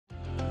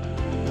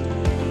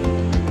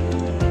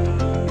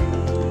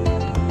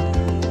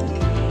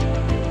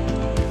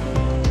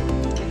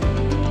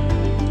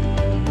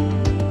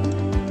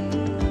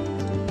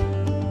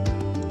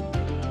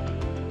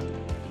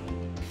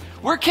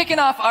kicking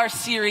off our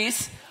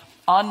series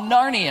on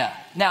Narnia.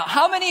 Now,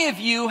 how many of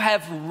you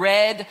have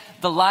read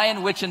The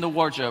Lion, Witch, and the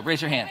Wardrobe?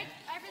 Raise your hand.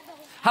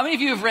 How many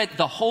of you have read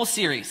the whole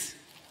series?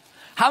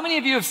 How many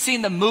of you have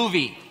seen the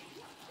movie?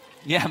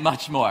 Yeah,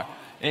 much more.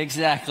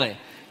 Exactly.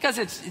 Because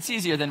it's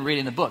easier than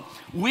reading the book.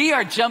 We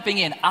are jumping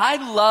in.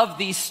 I love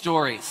these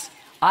stories.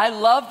 I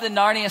love the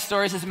Narnia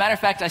stories. As a matter of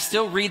fact, I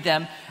still read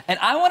them. And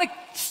I want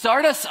to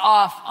start us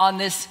off on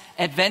this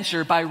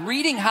adventure by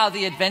reading how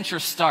the adventure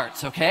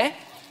starts, okay?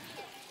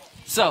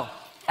 So,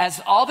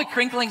 as all the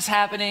crinkling's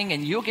happening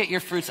and you'll get your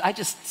fruits, I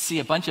just see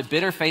a bunch of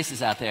bitter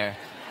faces out there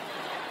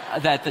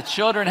that the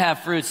children have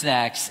fruit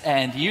snacks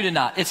and you do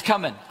not. It's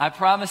coming. I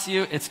promise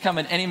you, it's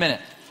coming any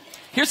minute.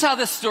 Here's how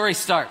this story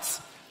starts.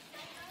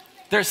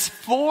 There's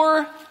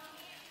 4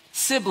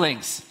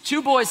 siblings,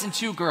 2 boys and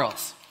 2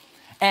 girls.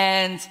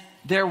 And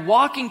they're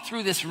walking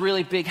through this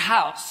really big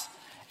house.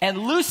 And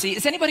Lucy,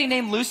 is anybody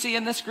named Lucy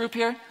in this group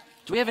here?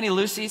 Do we have any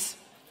Lucys?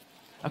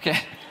 Okay.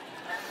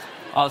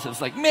 Also, it's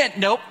like, man,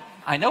 nope.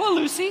 I know a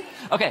Lucy.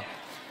 Okay.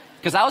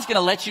 Because I was going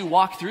to let you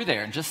walk through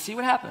there and just see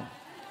what happened.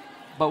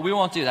 But we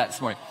won't do that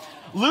this morning.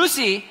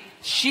 Lucy,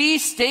 she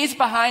stays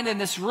behind in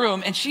this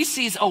room and she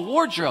sees a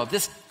wardrobe,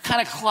 this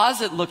kind of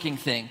closet-looking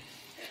thing.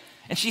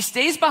 And she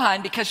stays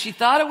behind because she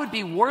thought it would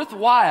be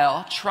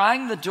worthwhile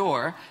trying the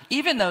door,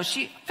 even though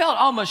she felt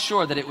almost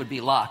sure that it would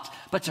be locked.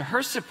 But to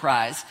her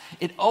surprise,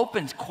 it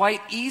opened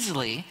quite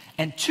easily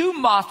and 2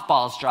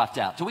 mothballs dropped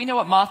out. Do we know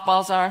what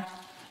mothballs are?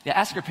 Yeah,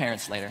 ask your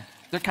parents later.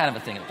 They're kind of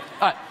a thing. All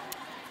right.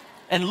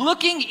 And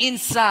looking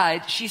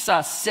inside, she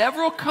saw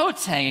several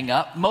coats hanging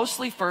up,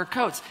 mostly fur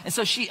coats. And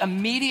so she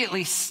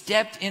immediately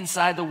stepped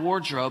inside the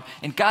wardrobe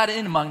and got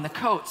in among the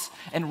coats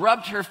and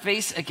rubbed her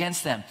face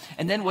against them.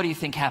 And then what do you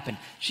think happened?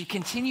 She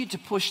continued to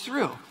push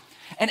through.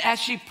 And as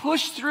she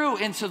pushed through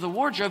into the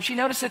wardrobe, she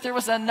noticed that there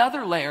was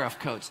another layer of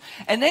coats.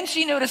 And then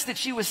she noticed that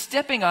she was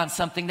stepping on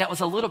something that was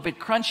a little bit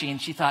crunchy. And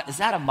she thought, is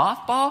that a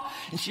mothball?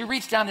 And she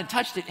reached down and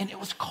touched it, and it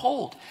was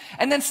cold.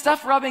 And then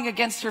stuff rubbing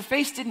against her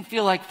face didn't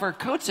feel like fur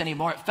coats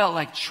anymore. It felt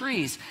like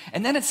trees.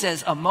 And then it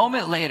says, a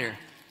moment later,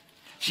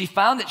 she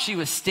found that she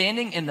was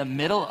standing in the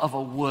middle of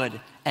a wood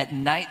at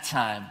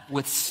nighttime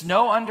with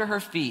snow under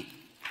her feet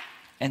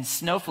and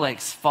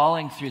snowflakes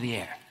falling through the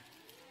air.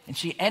 And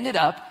she ended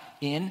up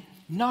in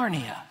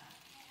Narnia.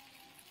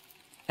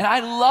 And I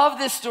love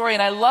this story,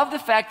 and I love the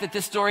fact that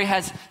this story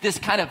has this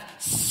kind of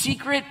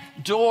secret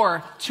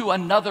door to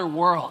another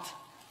world.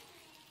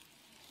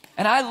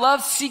 And I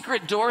love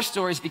secret door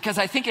stories because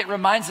I think it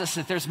reminds us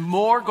that there's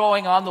more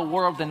going on in the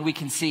world than we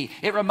can see.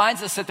 It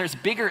reminds us that there's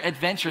bigger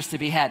adventures to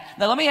be had.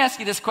 Now, let me ask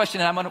you this question,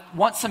 and I'm going to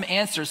want some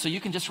answers, so you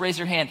can just raise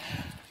your hand.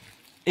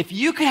 If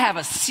you could have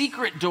a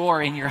secret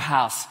door in your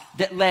house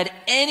that led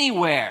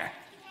anywhere,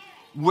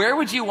 where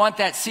would you want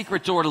that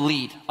secret door to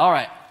lead? All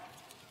right.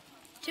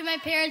 To my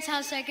parents'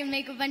 house so I can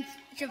make a bunch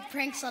of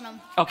pranks on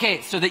them. Okay,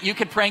 so that you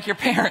could prank your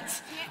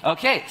parents.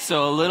 Okay,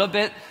 so a little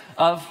bit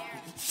of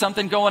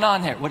something going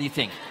on there. What do you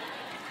think?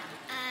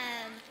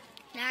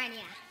 Narnia.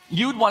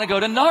 You'd want to go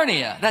to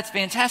Narnia. That's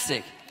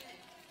fantastic.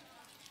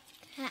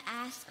 To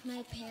ask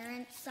my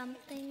parents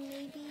something,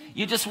 maybe?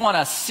 You just want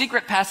a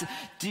secret passage.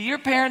 Do your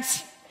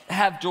parents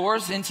have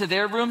doors into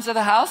their rooms of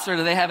the house, or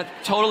do they have it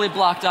totally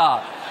blocked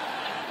off?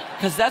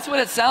 Because that's what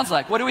it sounds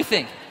like. What do we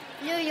think?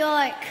 New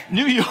York.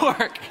 New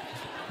York.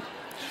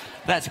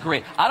 That's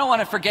great. I don't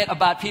want to forget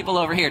about people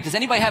over here. Does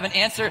anybody have an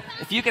answer?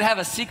 If you could have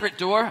a secret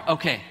door,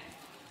 okay.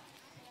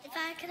 If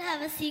I could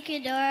have a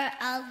secret door,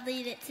 I'll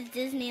lead it to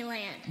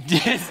Disneyland.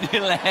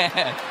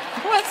 Disneyland.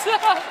 What's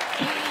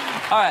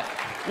up? All right.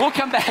 We'll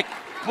come back.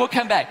 We'll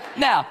come back.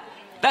 Now,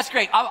 that's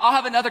great. I'll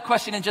have another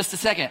question in just a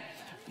second.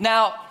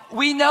 Now,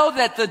 we know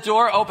that the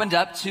door opened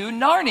up to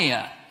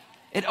Narnia.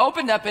 It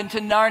opened up into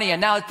Narnia.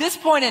 Now, at this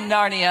point in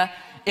Narnia,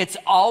 it's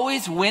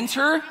always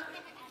winter,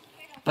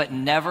 but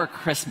never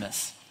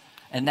Christmas.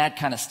 And that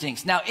kind of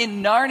stinks. Now,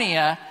 in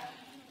Narnia,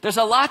 there's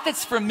a lot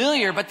that's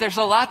familiar, but there's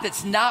a lot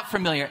that's not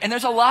familiar. And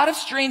there's a lot of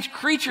strange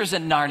creatures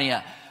in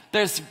Narnia.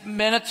 There's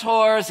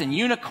minotaurs and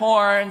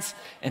unicorns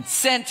and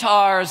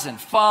centaurs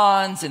and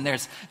fawns. And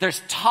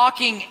there's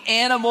talking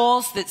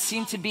animals that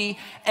seem to be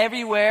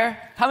everywhere.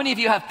 How many of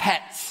you have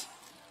pets?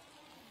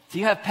 Do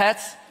you have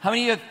pets? How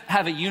many of you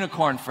have a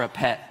unicorn for a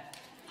pet?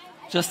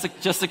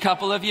 Just a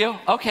couple of you?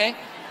 Okay.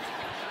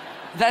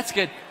 That's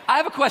good. I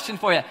have a question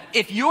for you.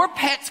 If your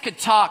pets could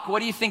talk, what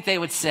do you think they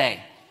would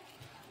say?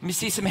 Let me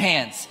see some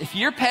hands. If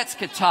your pets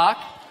could talk,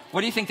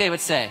 what do you think they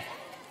would say?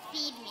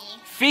 Feed me.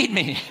 Feed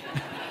me.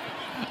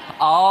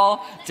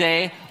 All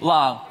day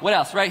long. What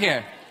else? Right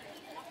here.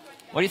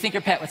 What do you think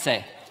your pet would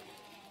say?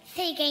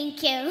 Say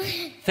thank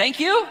you. Thank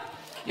you?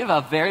 You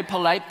have a very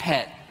polite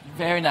pet.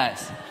 Very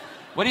nice.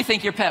 What do you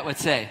think your pet would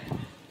say?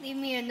 Leave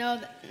me to know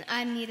that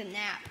I need a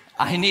nap.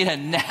 I need a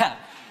nap.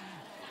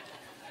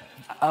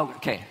 Oh,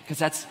 okay, because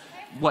that's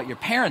what your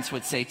parents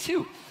would say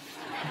too.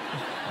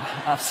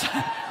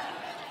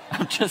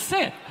 I'm just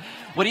saying.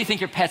 What do you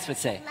think your pets would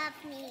say?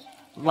 Love me.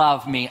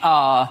 Love me.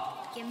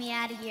 Aw. Get me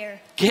out of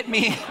here. Get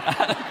me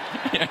out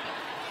of here.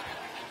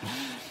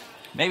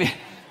 Maybe.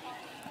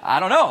 I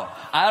don't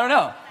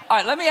know. All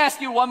right, let me ask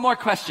you one more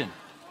question.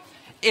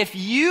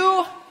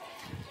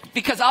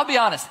 Because I'll be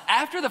honest,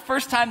 after the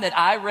first time that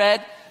I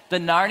read the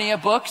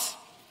Narnia books,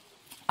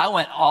 I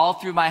went all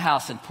through my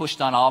house and pushed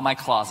on all my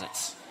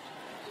closets.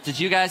 Did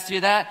you guys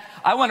do that?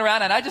 I went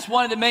around and I just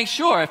wanted to make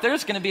sure if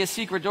there's going to be a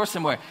secret door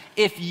somewhere.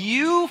 If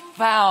you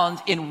found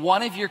in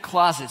one of your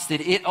closets that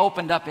it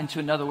opened up into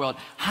another world,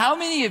 how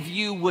many of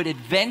you would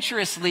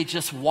adventurously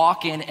just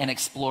walk in and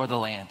explore the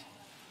land?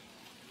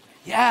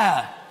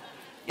 Yeah,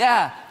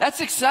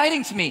 that's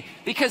exciting to me.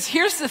 Because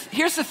here's the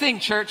thing,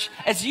 church.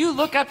 As you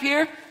look up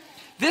here,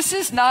 this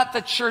is not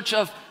the church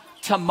of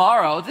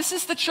tomorrow. This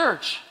is the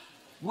church.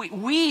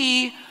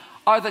 We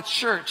are the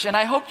church, and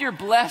I hope you're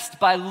blessed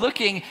by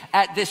looking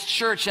at this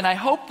church, and I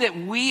hope that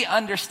we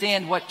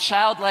understand what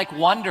childlike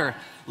wonder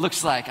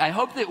looks like. I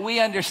hope that we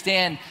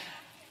understand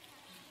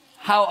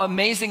how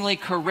amazingly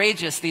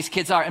courageous these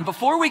kids are. And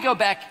before we go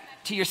back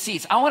to your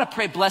seats, I want to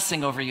pray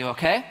blessing over you,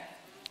 okay?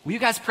 Will you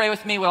guys pray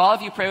with me? Will all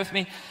of you pray with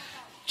me?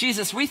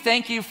 Jesus, we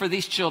thank you for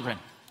these children.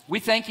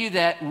 We thank you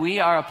that we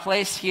are a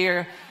place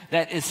here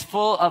that is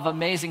full of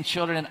amazing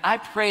children. And I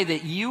pray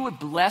that you would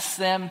bless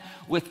them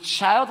with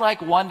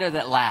childlike wonder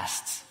that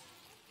lasts.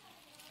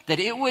 That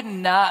it would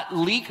not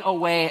leak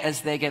away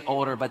as they get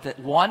older, but that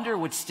wonder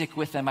would stick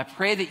with them. I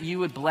pray that you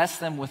would bless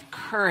them with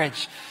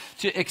courage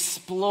to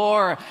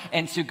explore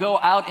and to go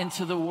out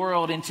into the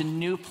world, into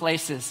new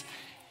places,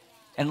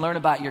 and learn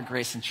about your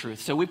grace and truth.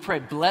 So we pray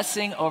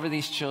blessing over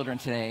these children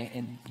today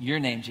in your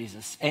name,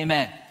 Jesus.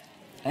 Amen.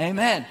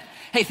 Amen.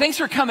 Hey, thanks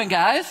for coming,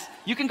 guys.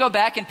 You can go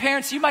back, and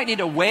parents, you might need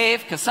to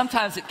wave because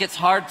sometimes it gets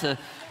hard to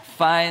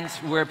find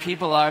where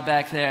people are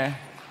back there.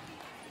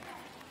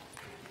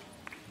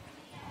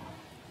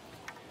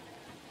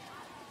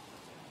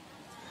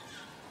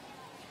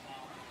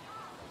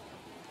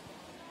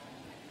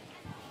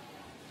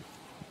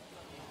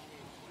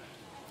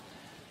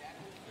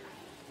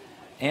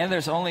 And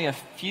there's only a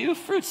few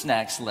fruit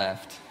snacks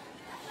left.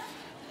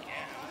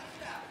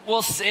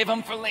 We'll save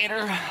them for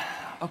later.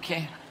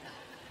 Okay.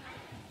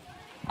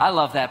 I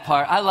love that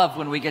part. I love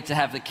when we get to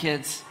have the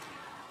kids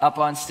up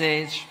on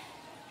stage.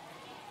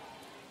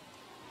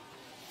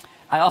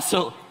 I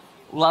also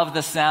love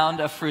the sound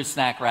of fruit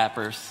snack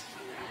wrappers.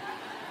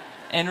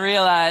 And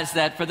realize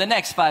that for the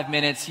next 5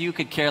 minutes, you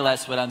could care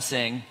less what I'm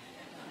saying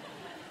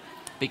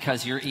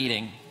because you're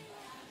eating.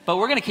 But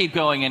we're going to keep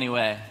going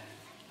anyway.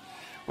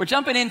 We're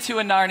jumping into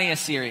a Narnia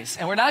series.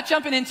 And we're not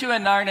jumping into a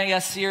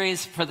Narnia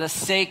series for the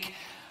sake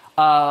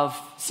of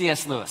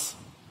C.S. Lewis.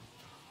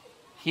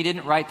 He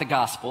didn't write the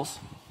Gospels.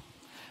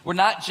 We're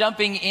not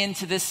jumping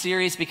into this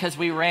series because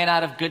we ran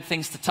out of good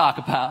things to talk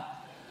about.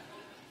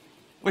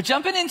 We're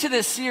jumping into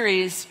this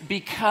series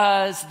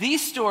because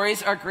these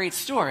stories are great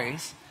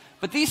stories,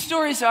 but these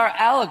stories are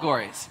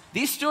allegories.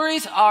 These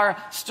stories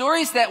are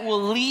stories that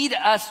will lead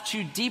us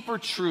to deeper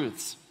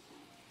truths.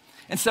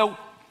 And so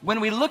when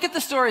we look at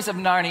the stories of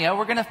Narnia,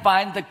 we're going to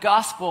find the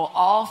gospel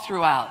all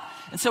throughout.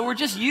 And so we're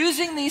just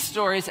using these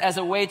stories as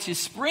a way to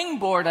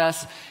springboard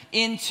us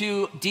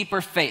into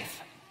deeper faith.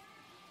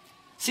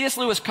 C.S.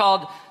 Lewis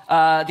called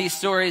these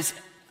stories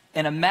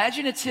an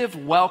imaginative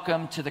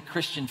welcome to the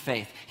Christian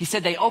faith. He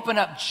said they open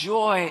up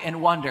joy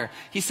and wonder.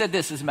 He said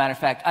this, as a matter of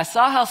fact, I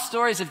saw how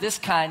stories of this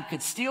kind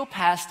could steal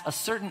past a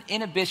certain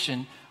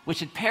inhibition which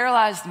had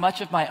paralyzed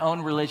much of my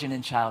own religion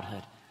in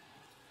childhood.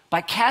 By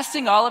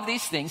casting all of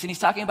these things, and he's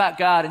talking about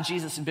God and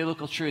Jesus and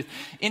biblical truth,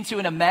 into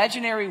an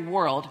imaginary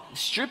world,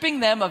 stripping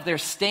them of their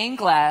stained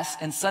glass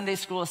and Sunday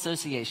school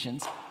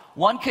associations,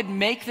 one could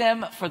make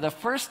them for the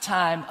first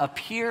time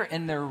appear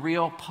in their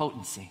real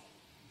potency.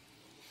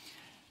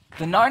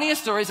 The Narnia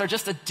stories are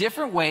just a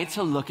different way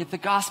to look at the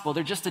gospel.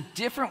 They're just a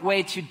different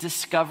way to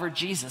discover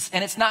Jesus.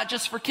 And it's not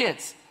just for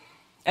kids.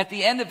 At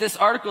the end of this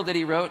article that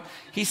he wrote,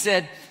 he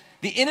said,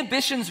 the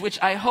inhibitions which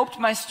I hoped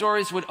my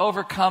stories would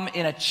overcome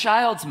in a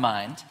child's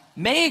mind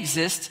may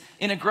exist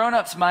in a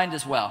grown-up's mind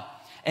as well,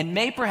 and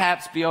may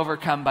perhaps be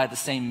overcome by the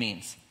same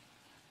means.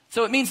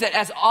 So it means that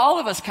as all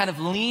of us kind of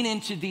lean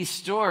into these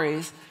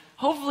stories,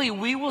 hopefully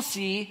we will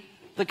see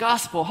the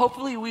gospel.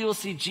 Hopefully we will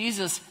see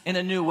Jesus in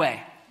a new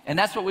way. And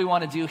that's what we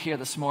want to do here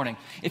this morning.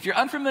 If you're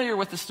unfamiliar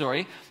with the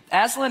story,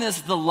 Aslan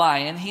is the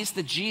lion. He's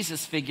the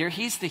Jesus figure.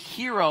 He's the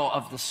hero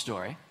of the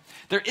story.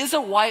 There is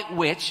a white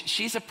witch.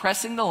 She's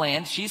oppressing the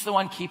land. She's the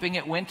one keeping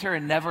it winter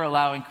and never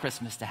allowing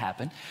Christmas to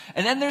happen.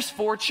 And then there's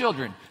 4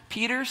 children,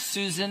 Peter,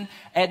 Susan,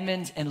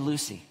 Edmund, and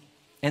Lucy.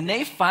 And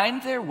they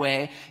find their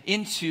way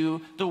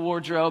into the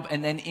wardrobe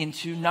and then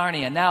into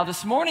Narnia. Now,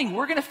 this morning,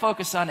 we're going to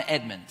focus on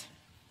Edmund.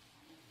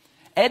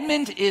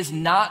 Edmund is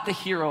not the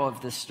hero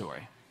of this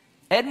story.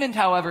 Edmund,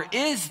 however,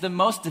 is the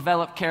most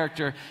developed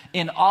character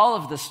in all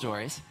of the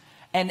stories.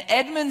 And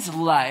Edmund's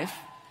life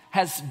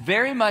has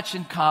very much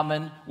in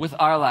common with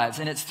our lives.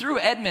 And it's through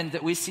Edmund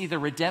that we see the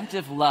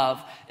redemptive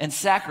love and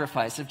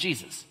sacrifice of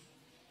Jesus.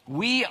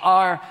 We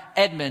are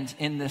Edmund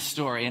in this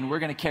story, and we're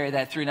going to carry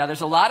that through. Now,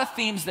 there's a lot of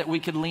themes that we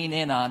could lean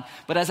in on,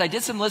 but as I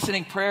did some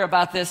listening prayer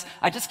about this,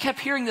 I just kept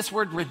hearing this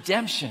word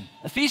redemption.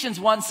 Ephesians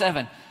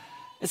 1:7.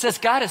 It says,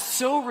 God is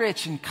so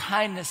rich in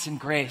kindness and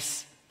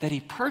grace that he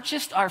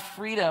purchased our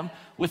freedom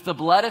with the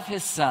blood of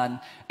his son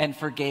and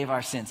forgave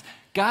our sins.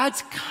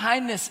 God's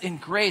kindness and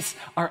grace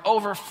are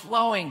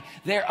overflowing.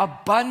 They're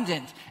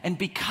abundant. And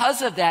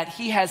because of that,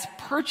 he has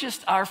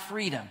purchased our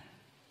freedom.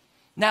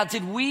 Now,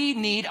 did we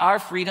need our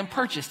freedom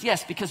purchased?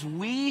 Yes, because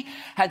we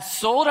had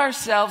sold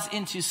ourselves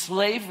into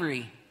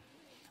slavery.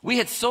 We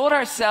had sold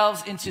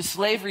ourselves into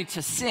slavery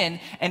to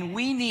sin, and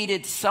we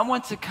needed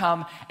someone to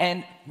come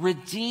and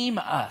redeem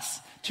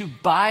us, to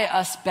buy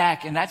us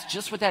back. And that's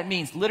just what that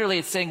means. Literally,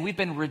 it's saying we've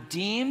been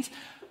redeemed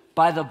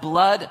by the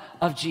blood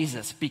of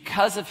Jesus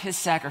because of his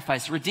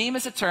sacrifice. Redeem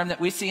is a term that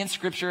we see in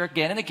Scripture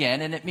again and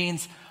again, and it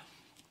means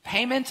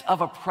payment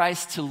of a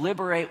price to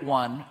liberate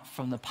one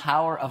from the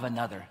power of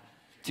another,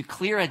 to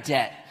clear a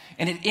debt.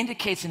 And it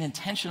indicates an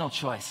intentional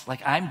choice,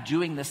 like I'm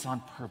doing this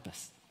on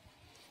purpose.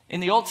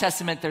 In the Old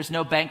Testament, there's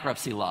no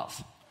bankruptcy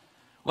laws.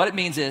 What it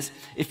means is,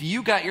 if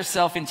you got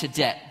yourself into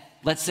debt,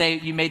 let's say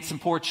you made some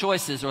poor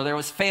choices, or there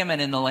was famine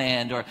in the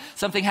land, or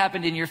something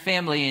happened in your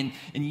family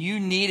and you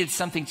needed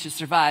something to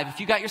survive. If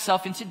you got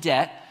yourself into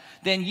debt,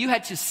 then you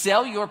had to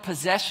sell your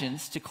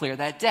possessions to clear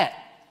that debt.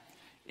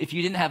 If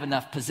you didn't have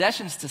enough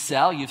possessions to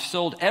sell, you've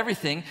sold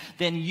everything,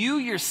 then you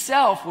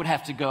yourself would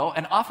have to go,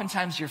 and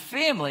oftentimes your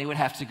family would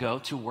have to go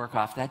to work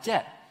off that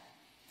debt.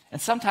 And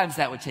sometimes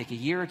that would take a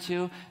year or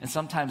two, and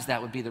sometimes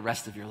that would be the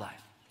rest of your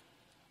life.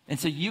 And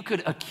so you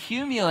could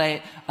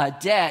accumulate a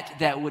debt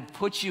that would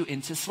put you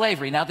into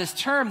slavery. Now, this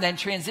term then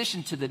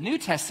transitioned to the New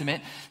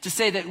Testament to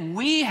say that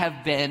we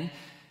have been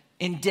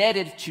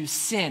indebted to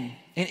sin.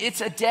 And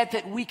it's a debt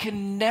that we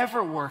can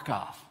never work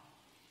off.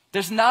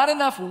 There's not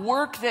enough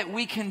work that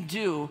we can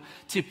do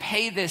to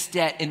pay this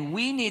debt, and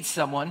we need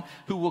someone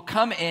who will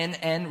come in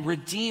and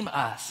redeem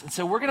us. And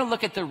so we're going to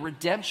look at the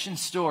redemption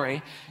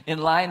story in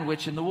Lion,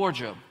 Witch, and the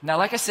Wardrobe. Now,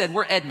 like I said,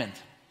 we're Edmund.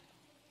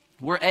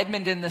 We're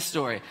Edmund in this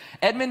story.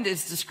 Edmund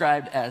is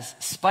described as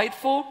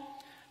spiteful,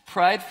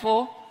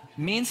 prideful,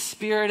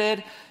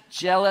 mean-spirited,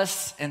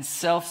 jealous, and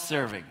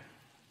self-serving.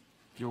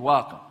 You're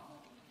welcome.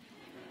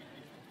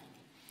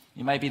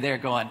 You might be there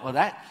going, well,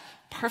 that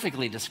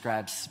perfectly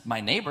describes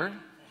my neighbor.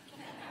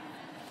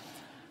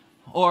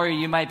 Or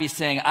you might be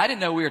saying, I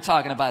didn't know we were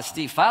talking about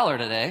Steve Fowler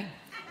today.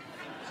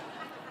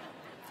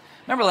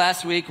 Remember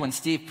last week when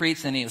Steve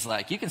preached and he was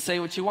like, you can say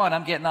what you want,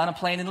 I'm getting on a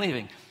plane and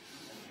leaving.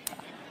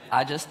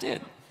 I just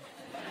did.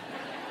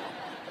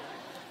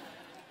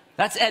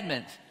 That's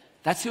Edmund.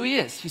 That's who he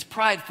is. He's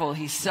prideful.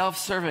 He's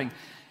self-serving.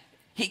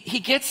 He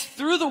gets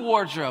through the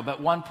wardrobe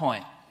at one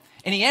point,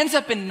 and he ends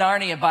up in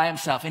Narnia by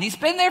himself. And he's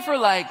been there for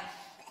like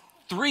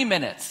 3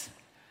 minutes.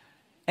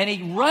 And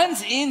he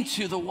runs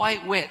into the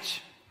White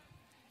Witch.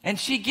 And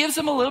she gives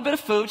him a little bit of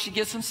food. She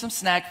gives him some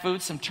snack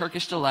food, some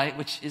Turkish delight,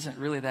 which isn't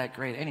really that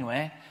great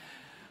anyway.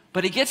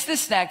 But he gets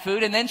this snack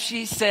food, and then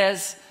she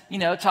says,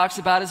 talks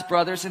about his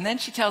brothers. And then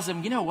she tells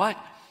him, you know what?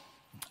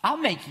 I'll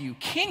make you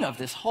king of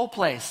this whole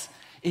place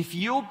if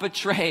you'll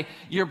betray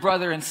your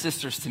brother and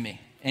sisters to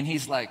me. And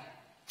he's like,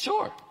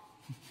 sure,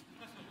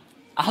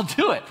 I'll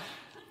do it.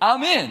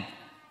 I'm in.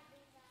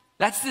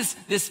 That's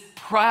this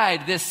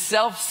pride, this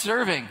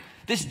self-serving,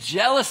 this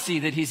jealousy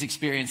that he's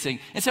experiencing.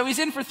 And so he's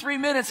in for 3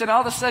 minutes, and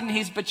all of a sudden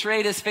he's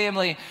betrayed his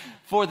family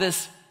for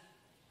this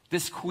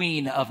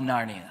queen of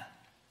Narnia.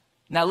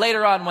 Now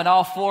later on, when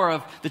all 4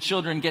 of the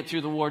children get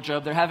through the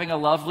wardrobe, they're having a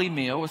lovely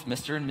meal with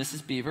Mr. and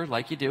Mrs. Beaver,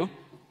 like you do.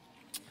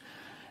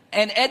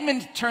 And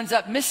Edmund turns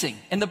up missing.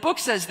 And the book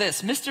says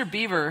this, Mr.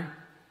 Beaver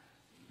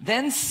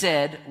then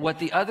said what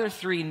the other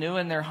 3 knew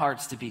in their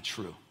hearts to be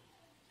true.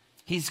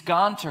 He's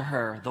gone to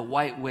her, the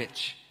White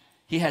Witch.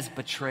 He has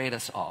betrayed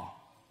us all.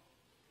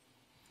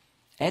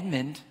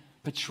 Edmund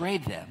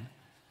betrayed them,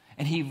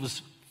 and he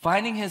was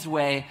finding his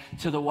way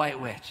to the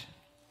White Witch.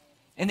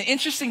 And the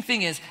interesting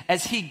thing is,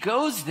 as he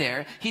goes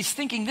there, he's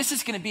thinking, this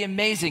is going to be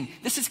amazing.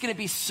 This is going to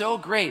be so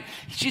great.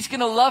 She's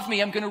going to love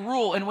me. I'm going to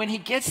rule. And when he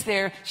gets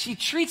there, she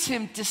treats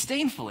him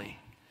disdainfully.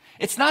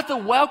 It's not the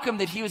welcome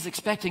that he was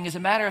expecting. As a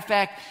matter of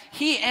fact,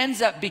 he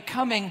ends up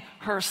becoming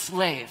her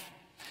slave.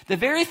 The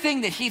very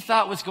thing that he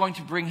thought was going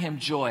to bring him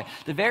joy,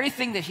 the very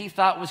thing that he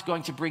thought was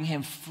going to bring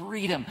him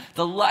freedom,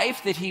 the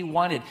life that he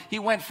wanted, he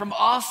went from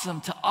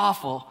awesome to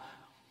awful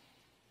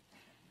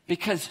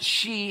because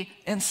she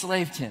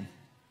enslaved him.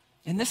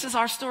 And this is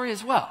our story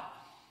as well.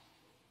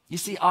 You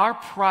see, our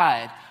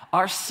pride,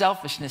 our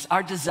selfishness,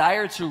 our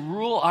desire to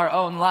rule our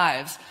own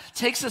lives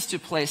takes us to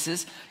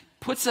places,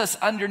 puts us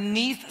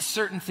underneath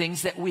certain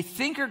things that we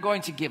think are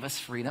going to give us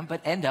freedom,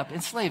 but end up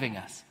enslaving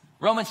us.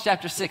 Romans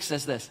chapter 6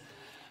 says this,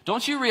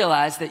 don't you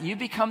realize that you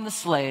become the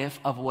slave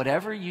of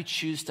whatever you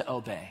choose to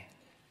obey?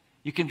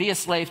 You can be a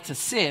slave to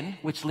sin,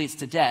 which leads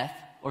to death,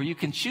 or you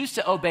can choose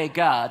to obey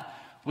God,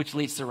 which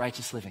leads to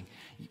righteous living.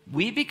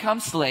 We become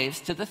slaves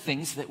to the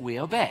things that we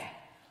obey.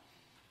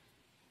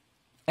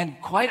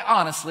 And quite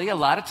honestly, a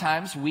lot of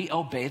times we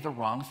obey the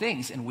wrong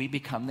things and we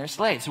become their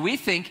slaves. We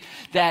think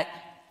that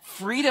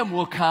freedom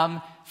will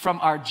come from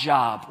our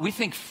job. We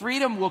think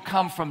freedom will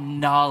come from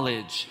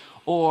knowledge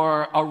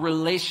or a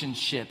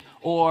relationship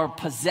or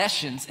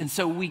possessions. And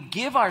so we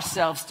give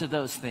ourselves to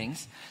those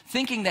things,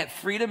 thinking that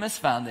freedom is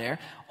found there,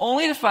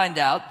 only to find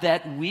out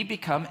that we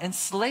become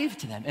enslaved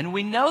to them. And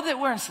we know that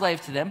we're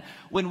enslaved to them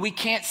when we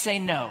can't say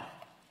no.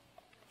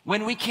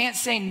 When we can't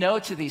say no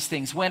to these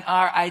things, when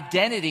our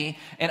identity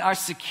and our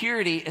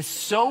security is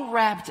so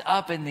wrapped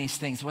up in these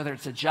things, whether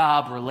it's a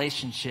job,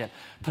 relationship,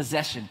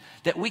 possession,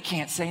 that we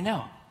can't say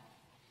no.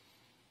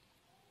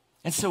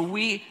 And so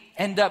we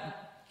end up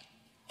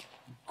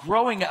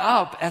growing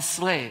up as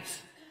slaves.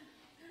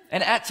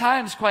 And at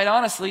times, quite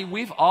honestly,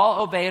 we've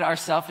all obeyed our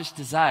selfish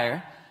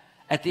desire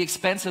at the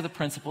expense of the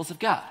principles of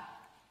God.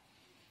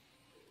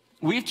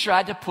 We've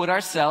tried to put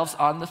ourselves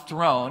on the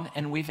throne,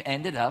 and we've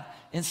ended up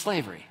in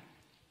slavery.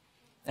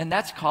 And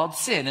that's called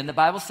sin. And the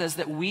Bible says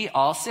that we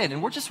all sin.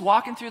 And we're just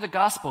walking through the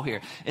gospel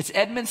here. It's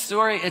Edmund's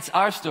story. It's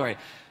our story.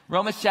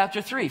 Romans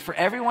chapter 3. For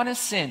everyone has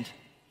sinned.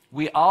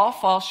 We all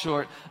fall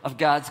short of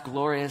God's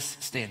glorious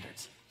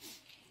standards.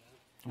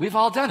 We've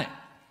all done it.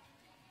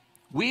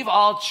 We've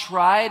all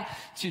tried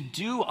to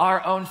do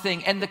our own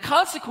thing. And the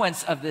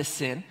consequence of this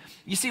sin,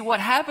 you see, what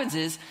happens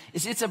is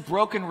it's a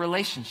broken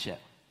relationship.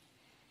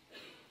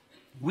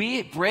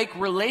 We break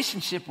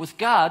relationship with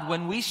God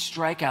when we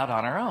strike out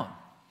on our own.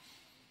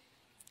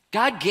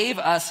 God gave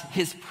us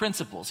his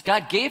principles.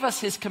 God gave us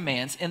his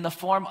commands in the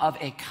form of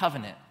a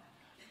covenant.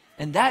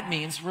 And that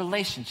means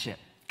relationship.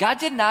 God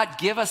did not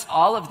give us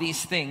all of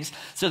these things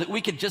so that we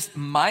could just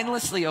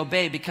mindlessly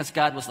obey because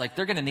God was like,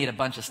 they're going to need a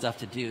bunch of stuff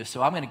to do.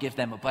 So I'm going to give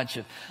them a bunch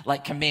of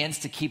commands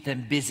to keep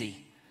them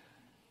busy.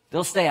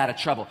 They'll stay out of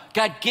trouble.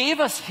 God gave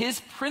us his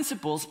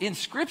principles in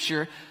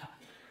Scripture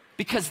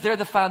because they're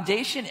the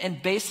foundation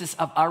and basis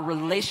of our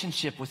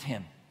relationship with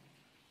him.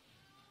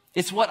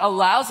 It's what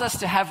allows us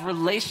to have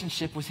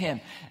relationship with him.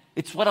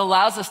 It's what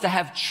allows us to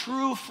have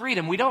true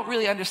freedom. We don't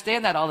really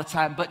understand that all the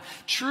time, but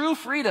true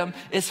freedom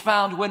is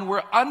found when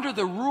we're under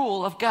the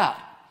rule of God.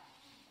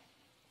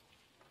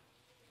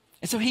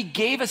 And so he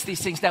gave us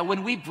these things that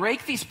when we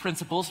break these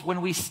principles,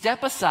 when we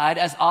step aside,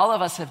 as all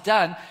of us have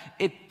done,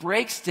 it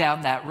breaks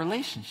down that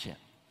relationship.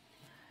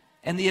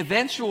 And the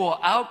eventual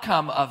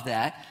outcome of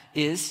that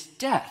is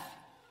death.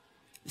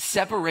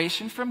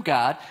 Separation from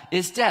God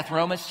is death.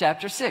 Romans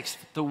chapter 6.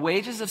 The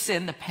wages of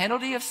sin, the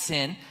penalty of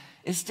sin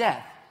is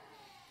death.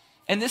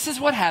 And this is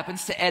what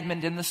happens to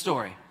Edmund in the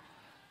story.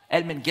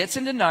 Edmund gets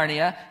into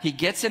Narnia. He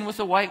gets in with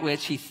the White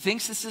Witch. He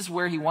thinks this is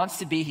where he wants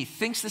to be. He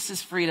thinks this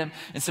is freedom.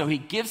 And so he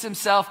gives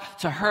himself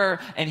to her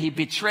and he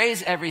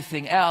betrays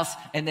everything else.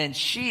 And then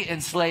she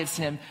enslaves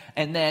him.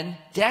 And then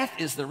death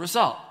is the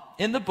result.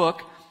 In the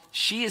book,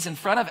 she is in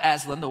front of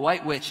Aslan, the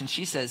White Witch, and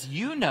she says,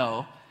 "You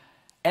know,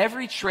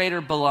 every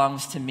traitor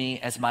belongs to me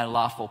as my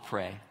lawful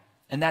prey,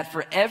 and that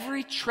for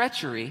every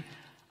treachery,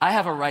 I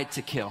have a right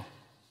to kill.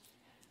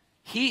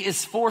 He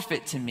is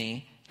forfeit to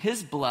me.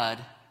 His blood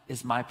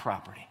is my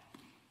property."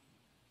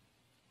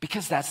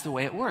 Because that's the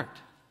way it worked.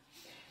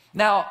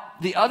 Now,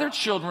 the other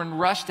children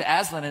rush to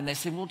Aslan and they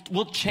say,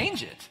 we'll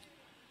change it.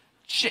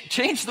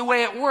 Change the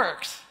way it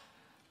works.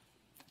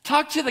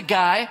 Talk to the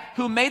guy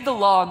who made the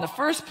law in the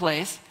first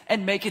place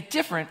and make it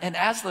different. And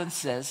Aslan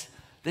says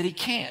that he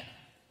can't.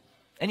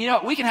 And you know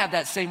what? We can have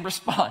that same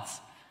response.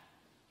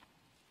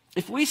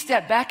 If we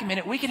step back a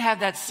minute, we can have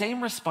that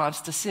same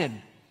response to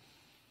sin.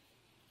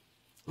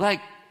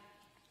 Like,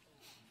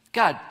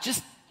 God,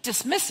 just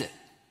dismiss it.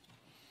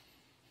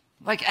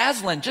 Like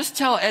Aslan, just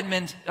tell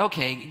Edmund,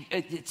 okay,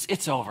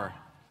 it's over.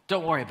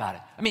 Don't worry about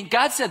it. I mean,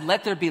 God said,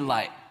 let there be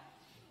light.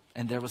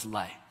 And there was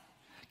light.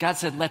 God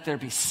said, let there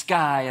be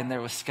sky. And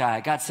there was sky.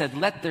 God said,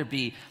 let there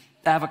be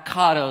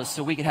avocados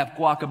so we could have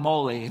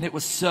guacamole. And it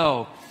was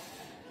so.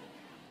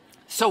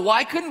 So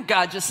why couldn't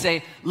God just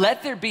say,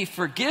 let there be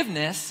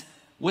forgiveness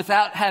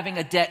without having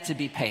a debt to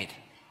be paid?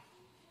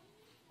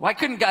 Why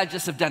couldn't God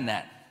just have done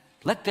that?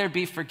 Let there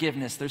be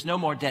forgiveness. There's no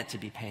more debt to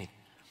be paid.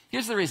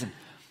 Here's the reason.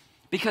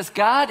 Because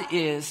God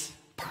is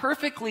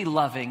perfectly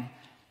loving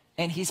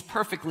and he's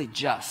perfectly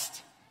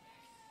just.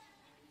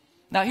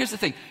 Now, here's the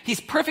thing. He's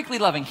perfectly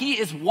loving. He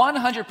is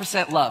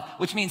 100% love,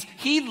 which means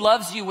he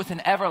loves you with an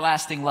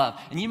everlasting love.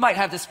 And you might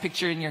have this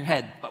picture in your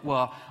head. But,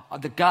 well,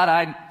 the God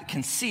I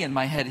can see in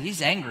my head,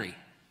 he's angry.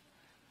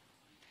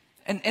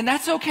 And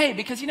that's okay,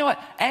 because you know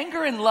what?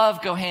 Anger and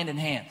love go hand in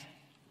hand.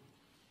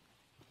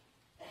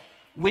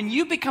 When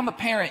you become a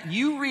parent,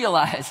 you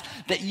realize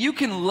that you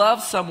can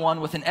love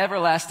someone with an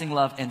everlasting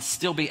love and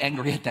still be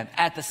angry at them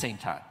at the same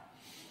time.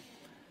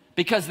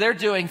 Because they're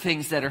doing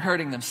things that are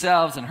hurting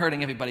themselves and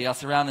hurting everybody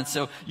else around. And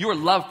so your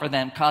love for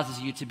them causes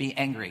you to be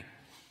angry.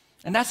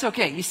 And that's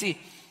okay. You see,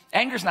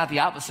 anger is not the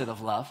opposite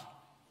of love.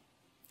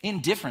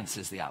 Indifference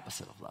is the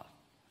opposite of love.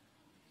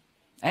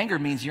 Anger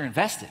means you're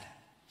invested.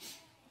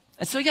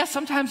 And so, yes,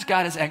 sometimes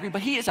God is angry,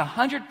 but he is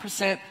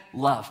 100%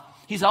 love.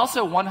 He's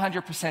also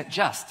 100%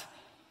 just.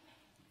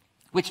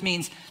 Which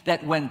means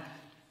that when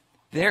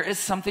there is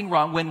something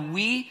wrong, when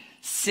we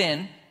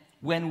sin,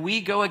 when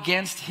we go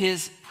against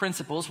his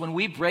principles, when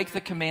we break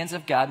the commands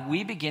of God,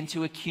 we begin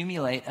to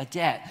accumulate a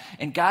debt.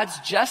 And God's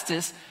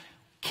justice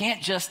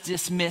can't just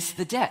dismiss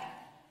the debt.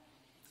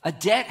 A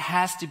debt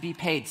has to be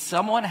paid.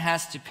 Someone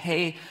has to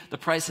pay the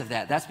price of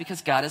that. That's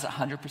because God is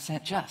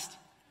 100% just.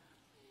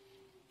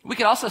 We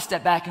could also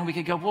step back and we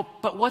could go, well,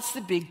 but what's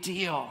the big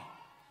deal?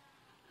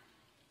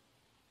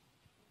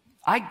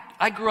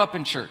 I grew up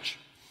in church.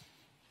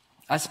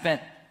 I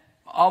spent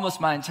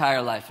almost my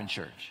entire life in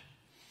church.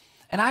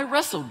 And I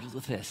wrestled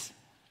with this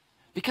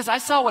because I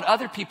saw what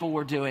other people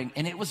were doing,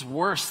 and it was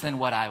worse than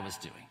what I was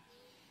doing.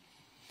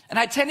 And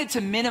I tended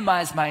to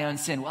minimize my own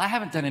sin. Well, I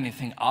haven't done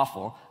anything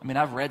awful. I mean,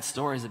 I've read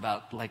stories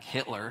about like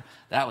Hitler.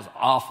 That was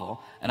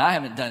awful. And I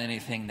haven't done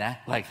anything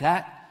like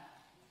that.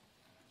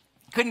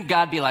 Couldn't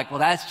God be like, well,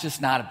 that's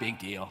just not a big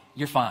deal.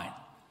 You're fine.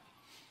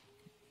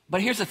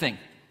 But here's the thing.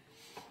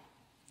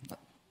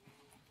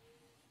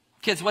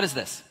 Kids, what is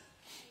this?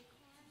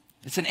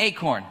 It's an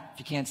acorn. If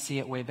you can't see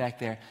it way back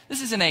there.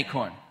 This is an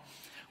acorn.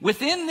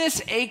 Within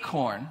this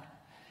acorn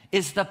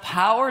is the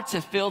power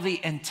to fill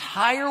the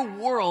entire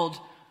world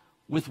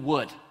with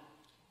wood.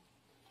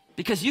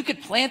 Because you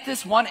could plant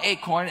this one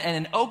acorn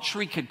and an oak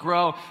tree could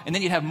grow, and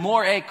then you'd have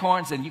more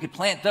acorns and you could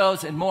plant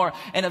those and more,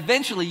 and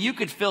eventually you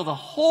could fill the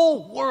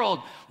whole world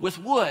with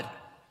wood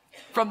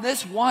from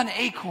this one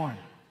acorn.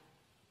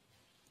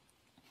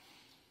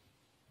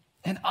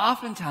 And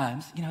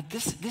oftentimes,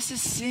 this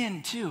is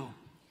sin too.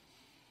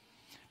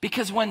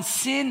 Because when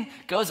sin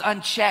goes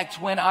unchecked,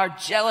 when our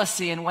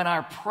jealousy and when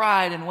our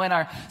pride and when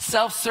our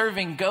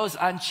self-serving goes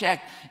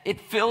unchecked,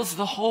 it fills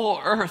the whole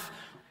earth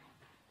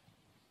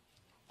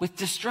with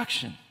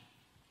destruction.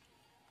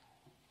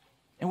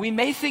 And we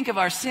may think of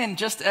our sin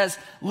just as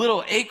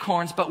little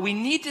acorns, but we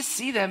need to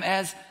see them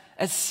as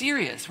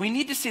serious. We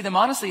need to see them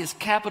honestly as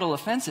capital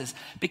offenses.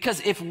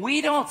 Because if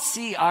we don't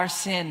see our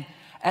sin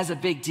as a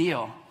big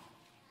deal,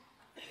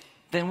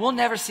 then we'll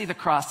never see the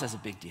cross as a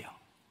big deal.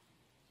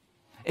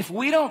 If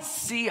we don't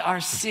see our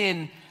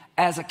sin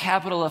as a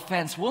capital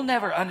offense, we'll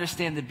never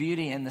understand the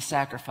beauty and the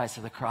sacrifice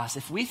of the cross.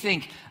 If we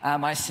think,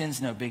 my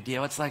sin's no big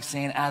deal, it's like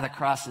saying, the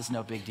cross is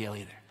no big deal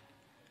either.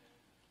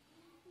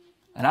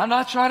 And I'm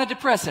not trying to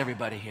depress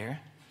everybody here,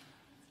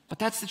 but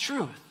that's the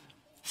truth.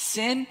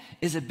 Sin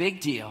is a big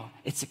deal.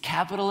 It's a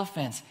capital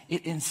offense.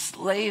 It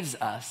enslaves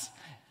us,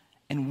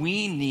 and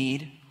we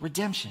need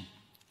redemption.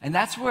 And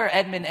that's where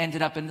Edmund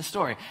ended up in the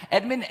story.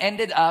 Edmund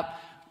ended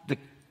up, the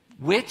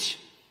witch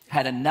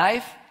had a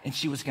knife, and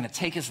she was going to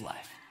take his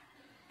life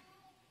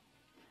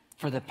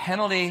for the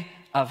penalty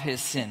of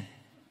his sin.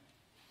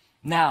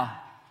 Now,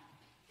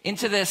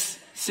 into this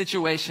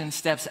situation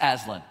steps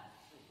Aslan.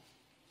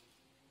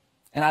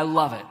 And I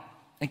love it.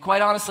 And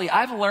quite honestly,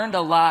 I've learned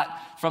a lot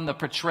from the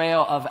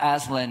portrayal of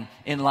Aslan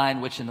in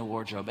Lion, Witch, and the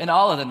Wardrobe, in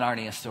all of the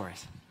Narnia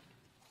stories.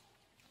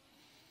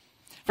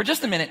 For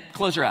just a minute,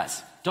 close your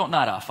eyes. Don't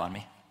nod off on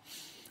me.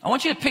 I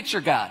want you to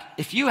picture God.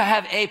 If you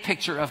have a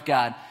picture of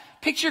God,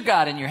 picture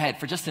God in your head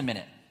for just a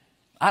minute.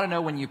 I don't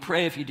know when you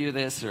pray if you do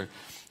this, or,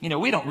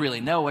 we don't really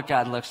know what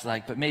God looks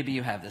like, but maybe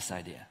you have this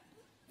idea.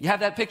 You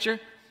have that picture?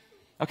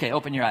 Okay,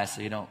 open your eyes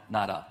so you don't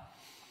nod off.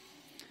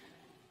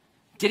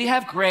 Did he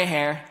have gray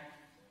hair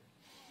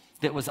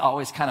that was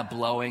always kind of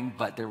blowing,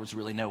 but there was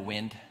really no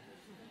wind?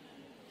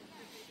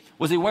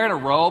 Was he wearing a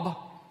robe?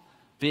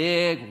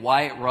 Big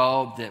white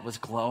robe that was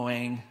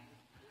glowing?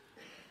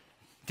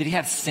 Did he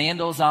have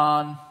sandals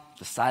on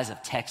the size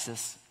of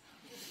Texas?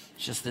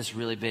 Just this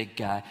really big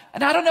guy.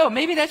 And I don't know,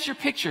 maybe that's your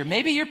picture.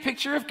 Maybe your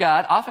picture of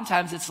God,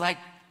 oftentimes it's like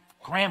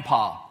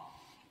grandpa.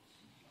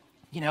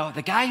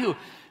 The guy who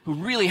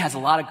really has a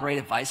lot of great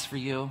advice for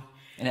you,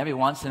 and every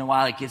once in a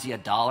while he gives you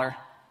 $1. And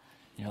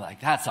you're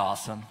like, that's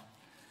awesome.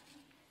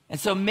 And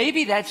so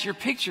maybe that's your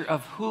picture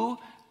of who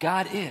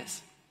God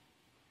is.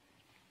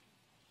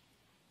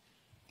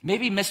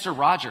 Maybe Mr.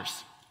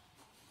 Rogers.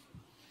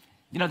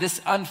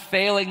 This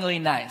unfailingly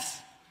nice.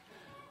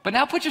 But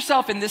now put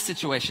yourself in this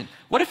situation.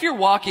 What if you're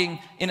walking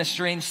in a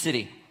strange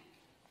city?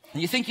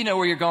 And you think you know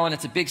where you're going.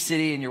 It's a big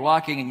city, and you're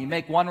walking, and you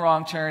make one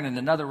wrong turn and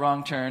another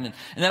wrong turn. And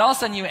then all of a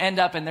sudden you end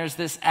up, and there's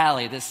this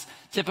alley, this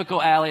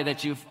typical alley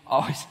that you've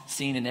always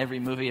seen in every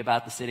movie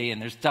about the city.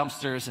 And there's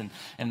dumpsters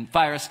and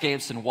fire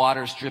escapes and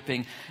water's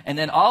dripping. And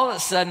then all of a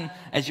sudden,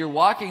 as you're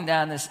walking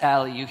down this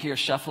alley, you hear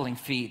shuffling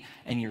feet,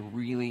 and you're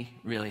really,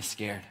 really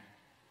scared.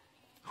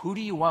 Who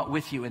do you want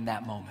with you in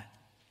that moment?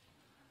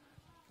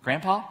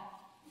 Grandpa?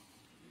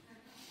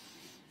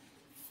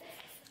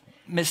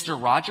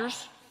 Mr.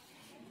 Rogers?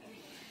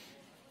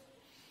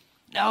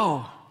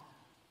 No.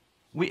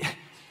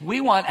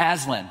 We want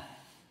Aslan.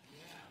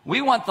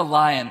 We want the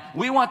lion.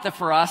 We want the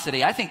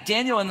ferocity. I think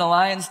Daniel in the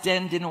lion's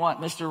den didn't want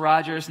Mr.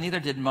 Rogers. Neither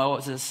did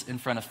Moses in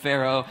front of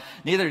Pharaoh.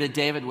 Neither did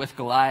David with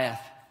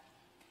Goliath.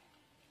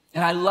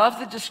 And I love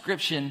the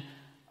description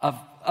of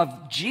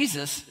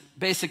Jesus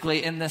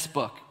basically in this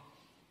book.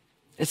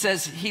 It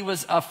says he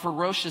was a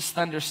ferocious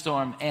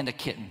thunderstorm and a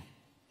kitten.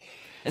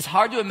 It's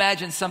hard to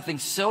imagine something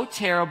so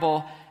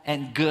terrible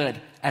and good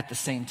at the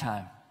same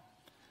time.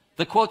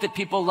 The quote that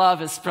people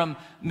love is from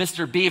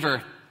Mr.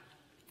 Beaver.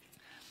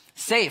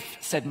 Safe,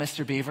 said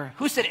Mr. Beaver.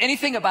 Who said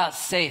anything about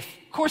safe?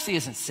 Of course he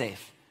isn't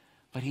safe,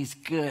 but he's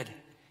good.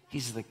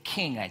 He's the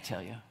king, I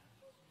tell you.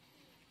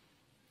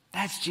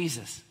 That's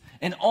Jesus.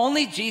 And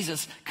only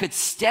Jesus could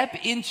step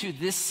into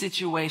this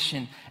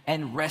situation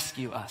and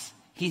rescue us.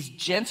 He's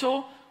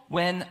gentle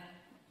when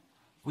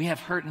we have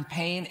hurt and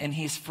pain, and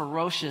he's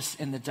ferocious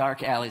in the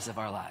dark alleys of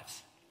our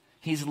lives.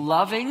 He's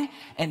loving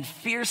and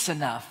fierce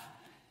enough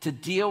to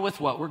deal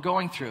with what we're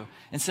going through.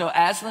 And so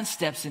Aslan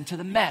steps into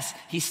the mess.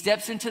 He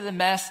steps into the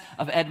mess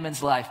of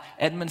Edmund's life.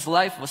 Edmund's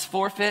life was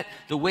forfeit.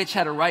 The witch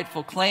had a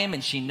rightful claim,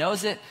 and she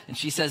knows it. And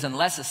she says,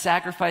 unless a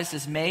sacrifice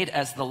is made,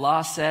 as the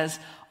law says,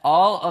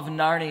 all of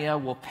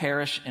Narnia will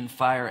perish in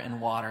fire and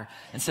water.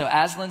 And so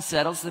Aslan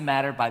settles the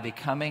matter by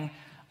becoming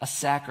a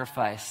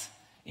sacrifice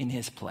in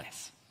his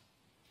place.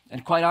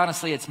 And quite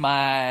honestly, it's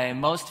my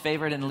most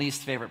favorite and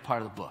least favorite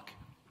part of the book.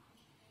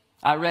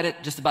 I read it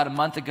just about a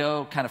month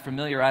ago, kind of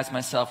familiarized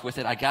myself with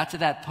it. I got to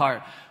that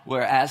part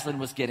where Aslan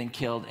was getting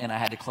killed, and I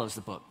had to close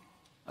the book.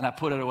 And I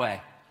put it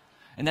away.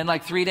 And then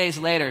like 3 days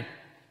later,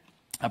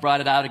 I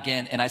brought it out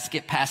again, and I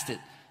skipped past it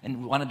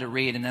and wanted to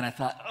read. And then I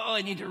thought, oh,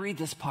 I need to read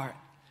this part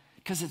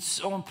because it's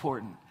so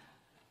important.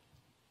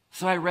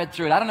 So I read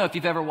through it. I don't know if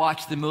you've ever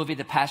watched the movie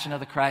The Passion of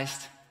the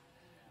Christ.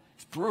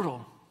 It's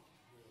brutal.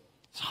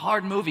 It's a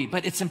hard movie,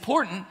 but it's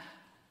important.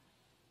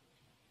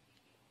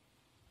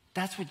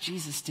 That's what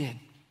Jesus did.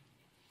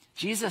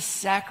 Jesus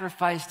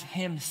sacrificed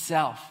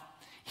himself.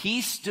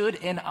 He stood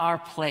in our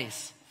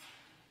place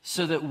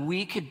so that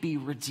we could be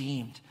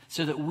redeemed,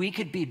 so that we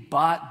could be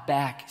bought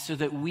back, so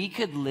that we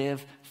could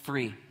live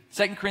free.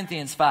 2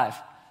 Corinthians 5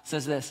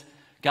 says this,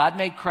 God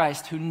made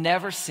Christ, who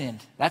never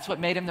sinned. That's what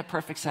made him the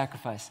perfect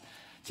sacrifice,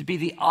 to be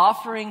the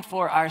offering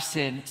for our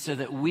sin so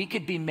that we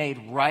could be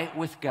made right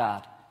with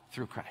God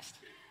through Christ.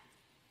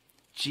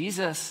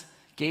 Jesus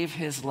gave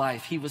his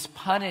life. He was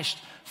punished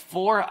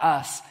for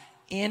us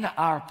in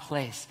our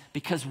place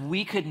because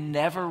we could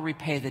never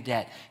repay the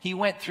debt. He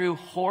went through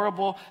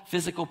horrible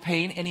physical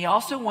pain, and he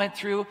also went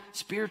through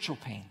spiritual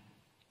pain.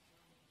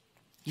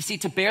 You see,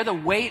 to bear the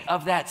weight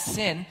of that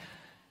sin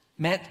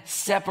meant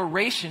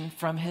separation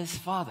from his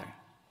Father.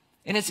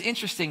 And it's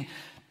interesting,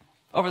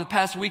 over the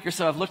past week or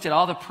so, I've looked at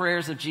all the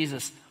prayers of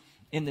Jesus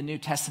in the New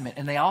Testament,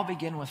 and they all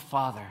begin with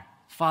Father.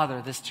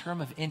 Father, this term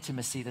of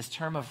intimacy, this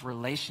term of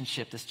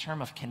relationship, this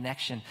term of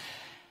connection,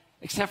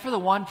 except for the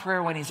one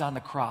prayer when he's on the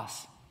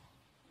cross.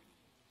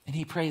 And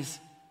he prays,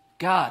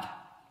 God,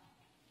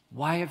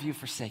 why have you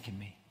forsaken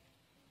me?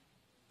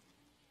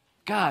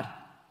 God,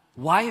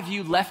 why have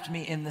you left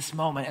me in this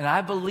moment? And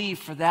I believe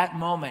for that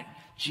moment,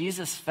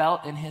 Jesus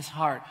felt in his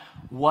heart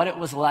what it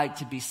was like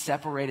to be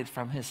separated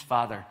from his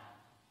Father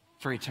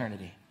for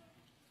eternity.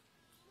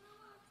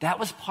 That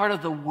was part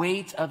of the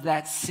weight of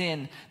that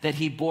sin that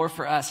he bore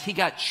for us. He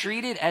got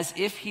treated as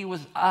if he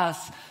was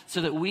us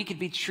so that we could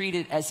be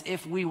treated as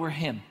if we were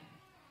him.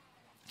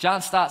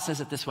 John Stott says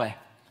it this way,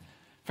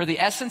 for the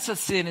essence of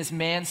sin is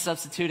man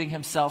substituting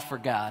himself for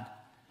God,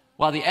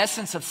 while the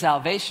essence of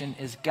salvation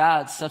is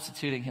God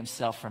substituting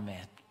himself for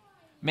man.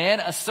 Man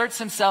asserts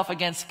himself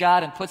against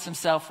God and puts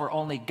himself where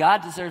only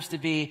God deserves to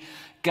be.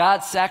 God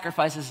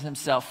sacrifices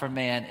himself for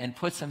man and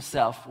puts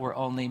himself where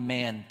only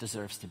man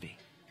deserves to be.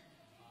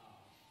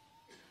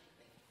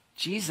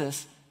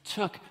 Jesus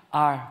took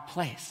our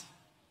place.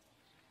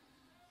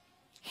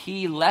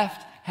 He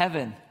left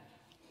heaven,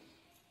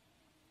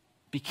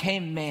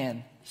 became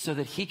man so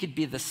that he could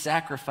be the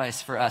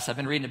sacrifice for us. I've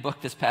been reading a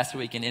book this past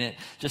week, and in it,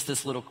 just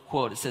this little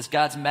quote. It says,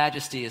 God's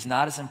majesty is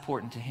not as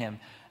important to him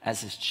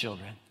as his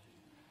children.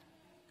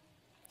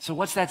 So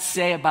what's that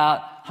say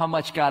about how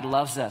much God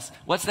loves us?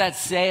 What's that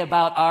say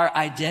about our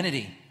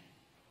identity?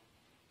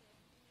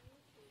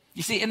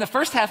 You see, in the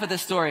first half of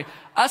this story,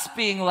 us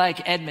being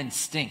like Edmund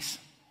stinks.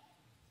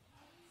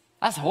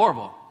 That's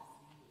horrible.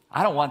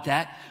 I don't want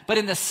that. But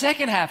in the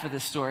second half of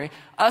this story,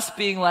 us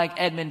being like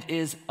Edmund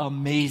is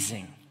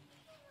amazing.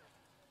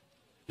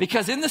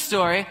 Because in the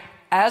story,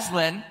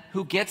 Aslan,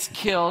 who gets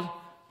killed,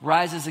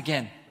 rises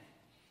again.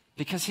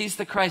 Because he's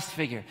the Christ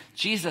figure.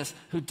 Jesus,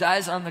 who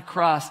dies on the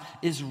cross,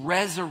 is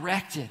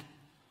resurrected.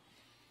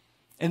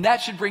 And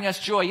that should bring us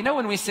joy. You know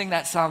when we sing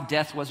that song,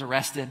 Death Was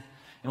Arrested?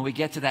 And we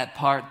get to that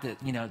part that,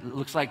 it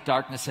looks like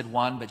darkness had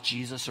won, but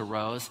Jesus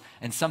arose.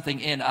 And something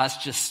in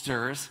us just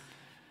stirs.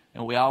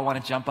 And we all want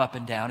to jump up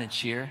and down and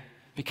cheer.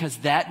 Because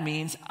that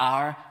means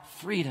our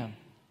freedom.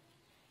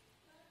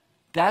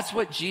 That's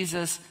what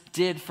Jesus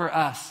did for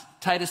us.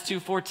 Titus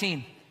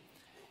 2:14.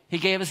 He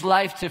gave his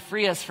life to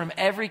free us from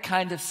every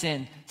kind of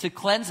sin, to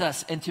cleanse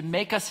us and to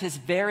make us his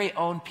very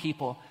own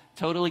people,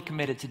 totally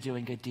committed to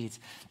doing good deeds.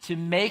 To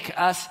make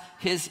us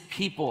his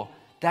people.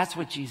 That's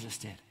what Jesus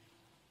did.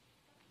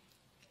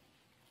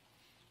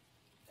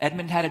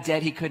 Edmund had a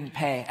debt he couldn't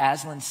pay.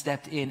 Aslan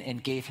stepped in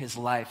and gave his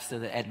life so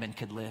that Edmund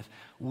could live.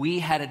 We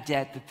had a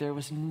debt that there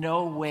was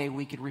no way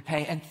we could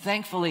repay. And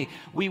thankfully,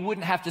 we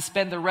wouldn't have to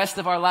spend the rest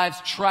of our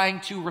lives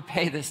trying to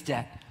repay this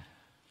debt.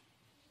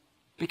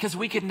 Because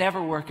we could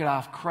never work it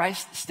off.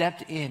 Christ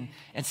stepped in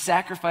and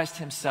sacrificed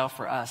himself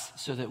for us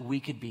so that we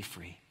could be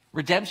free.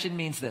 Redemption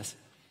means this.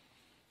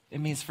 It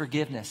means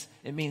forgiveness.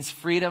 It means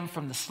freedom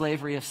from the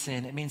slavery of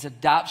sin. It means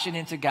adoption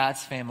into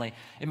God's family.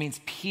 It means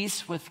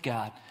peace with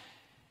God.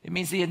 It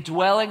means the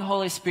indwelling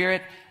Holy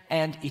Spirit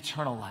and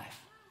eternal life.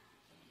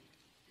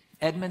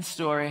 Edmund's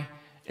story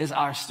is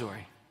our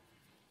story.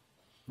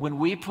 When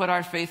we put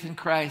our faith in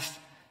Christ,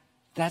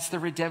 that's the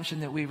redemption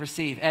that we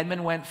receive.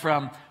 Edmund went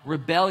from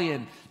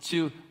rebellion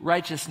to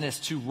righteousness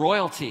to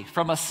royalty,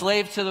 from a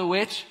slave to the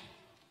witch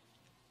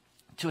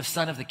to a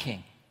son of the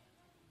king.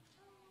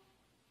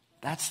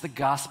 That's the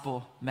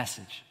gospel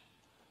message.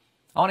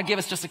 I want to give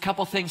us just a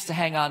couple things to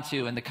hang on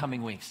to in the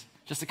coming weeks.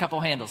 Just a couple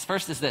handles.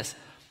 First is this: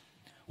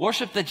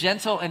 worship the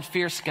gentle and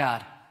fierce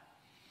God.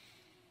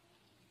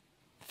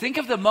 Think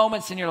of the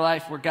moments in your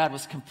life where God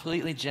was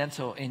completely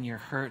gentle in your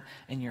hurt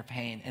and your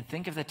pain. And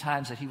think of the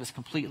times that he was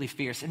completely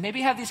fierce. And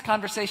maybe have these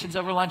conversations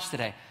over lunch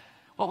today.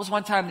 What was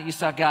one time that you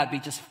saw God be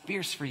just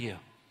fierce for you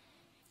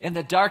in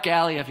the dark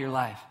alley of your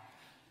life?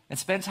 And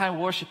spend time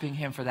worshiping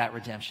him for that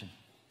redemption.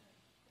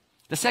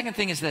 The second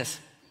thing is this: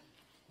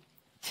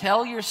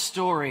 tell your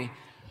story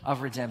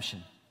of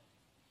redemption.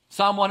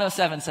 Psalm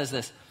 107 says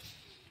this: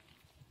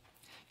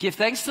 give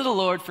thanks to the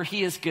Lord, for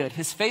he is good.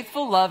 His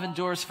faithful love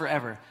endures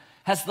forever.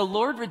 Has the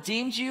Lord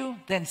redeemed you?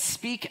 Then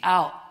speak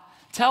out.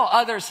 Tell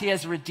others he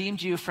has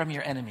redeemed you from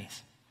your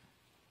enemies.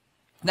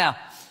 Now,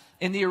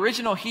 in the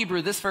original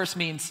Hebrew, this verse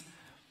means,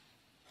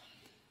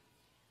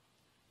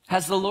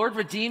 has the Lord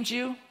redeemed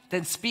you?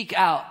 Then speak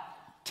out.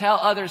 Tell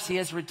others he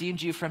has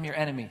redeemed you from your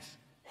enemies.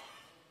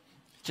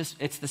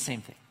 It's the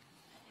same thing.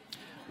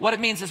 What it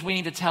means is we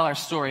need to tell our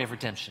story of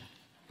redemption.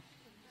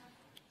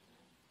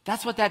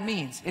 That's what that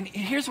means. And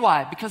here's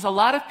why. Because a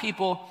lot of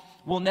people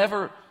will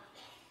never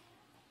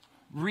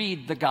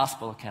read the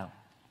gospel account.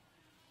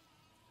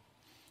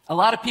 A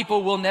lot of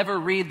people will never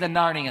read the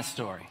Narnia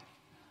story.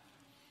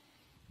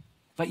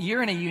 But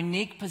you're in a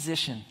unique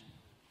position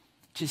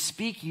to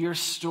speak your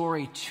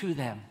story to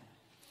them.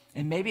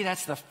 And maybe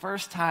that's the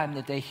first time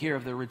that they hear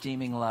of the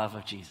redeeming love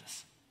of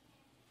Jesus.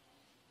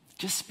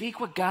 Just speak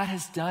what God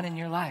has done in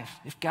your life.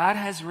 If God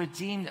has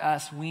redeemed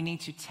us, we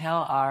need to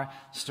tell our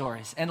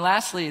stories. And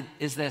lastly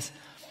is this: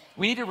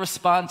 we need to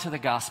respond to the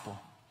gospel.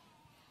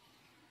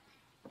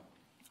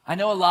 I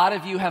know a lot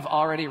of you have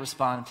already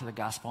responded to the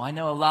gospel. I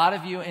know a lot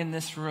of you in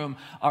this room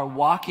are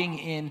walking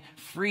in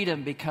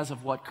freedom because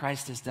of what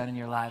Christ has done in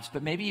your lives.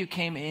 But maybe you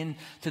came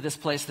into this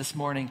place this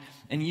morning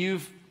and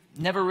you've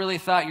never really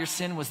thought your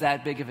sin was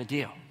that big of a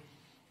deal.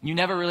 You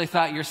never really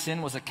thought your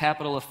sin was a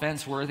capital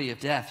offense worthy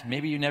of death.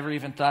 Maybe you never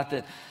even thought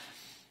that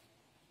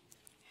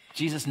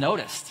Jesus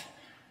noticed.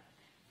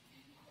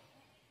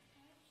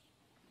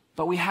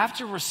 But we have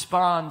to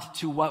respond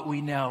to what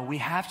we know. We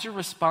have to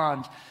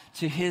respond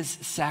to his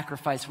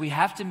sacrifice. We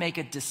have to make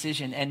a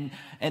decision.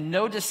 And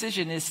no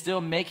decision is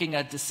still making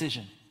a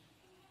decision.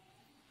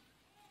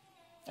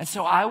 And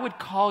so I would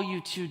call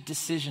you to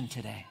decision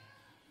today.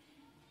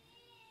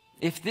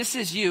 If this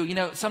is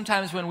you,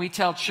 sometimes when we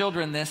tell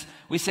children this,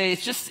 we say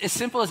it's just as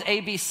simple as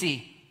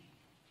ABC.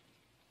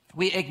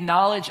 We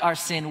acknowledge our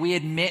sin. We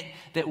admit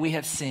that we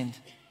have sinned.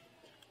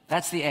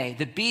 That's the A.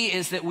 The B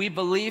is that we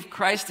believe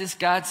Christ is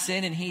God's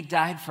sin and he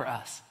died for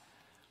us.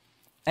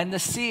 And the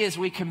C is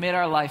we commit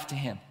our life to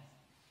him.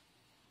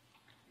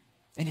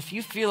 And if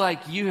you feel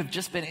like you have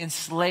just been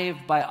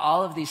enslaved by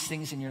all of these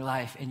things in your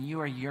life and you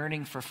are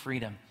yearning for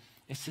freedom,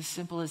 it's as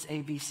simple as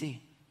ABC.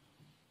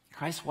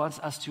 Christ wants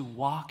us to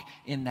walk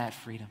in that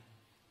freedom.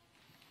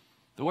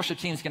 The worship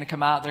team is going to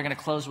come out. They're going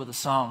to close with a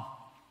song.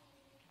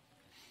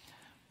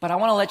 But I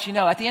want to let you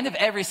know, at the end of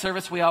every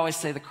service, we always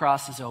say the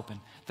cross is open.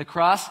 The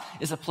cross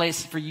is a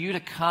place for you to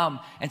come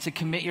and to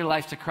commit your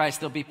life to Christ.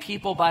 There'll be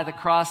people by the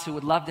cross who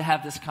would love to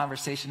have this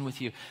conversation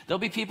with you. There'll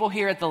be people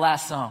here at the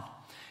last song.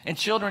 And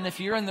children, if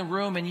you're in the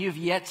room and you've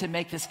yet to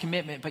make this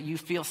commitment, but you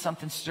feel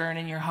something stirring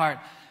in your heart,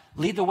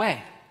 lead the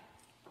way.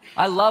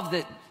 I love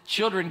that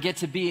children get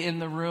to be in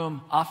the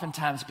room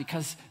oftentimes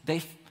because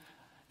they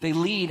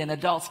lead and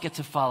adults get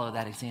to follow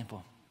that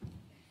example.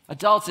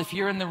 Adults, if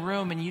you're in the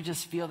room and you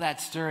just feel that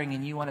stirring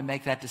and you want to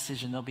make that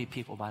decision, there'll be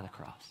people by the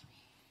cross.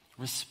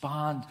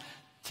 Respond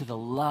to the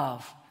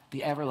love,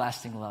 the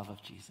everlasting love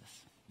of Jesus.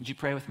 Would you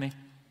pray with me?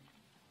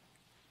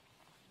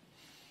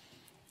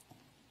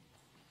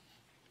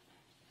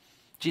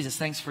 Jesus,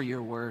 thanks for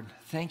your word.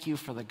 Thank you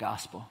for the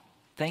gospel.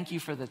 Thank you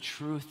for the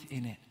truth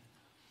in it.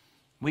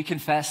 We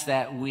confess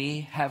that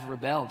we have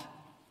rebelled,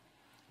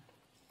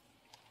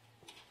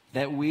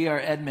 that we are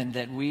Edmund,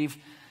 that we've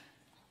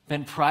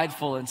been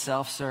prideful and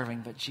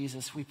self-serving. But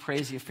Jesus, we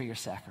praise you for your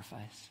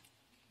sacrifice.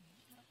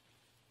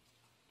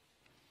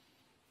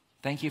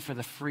 Thank you for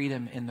the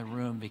freedom in the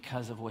room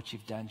because of what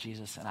you've done,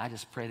 Jesus. And I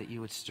just pray that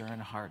you would stir in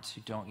hearts who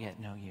don't yet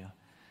know you,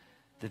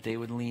 that they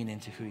would lean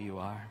into who you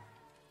are.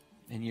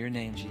 In your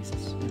name,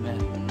 Jesus,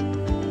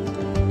 amen.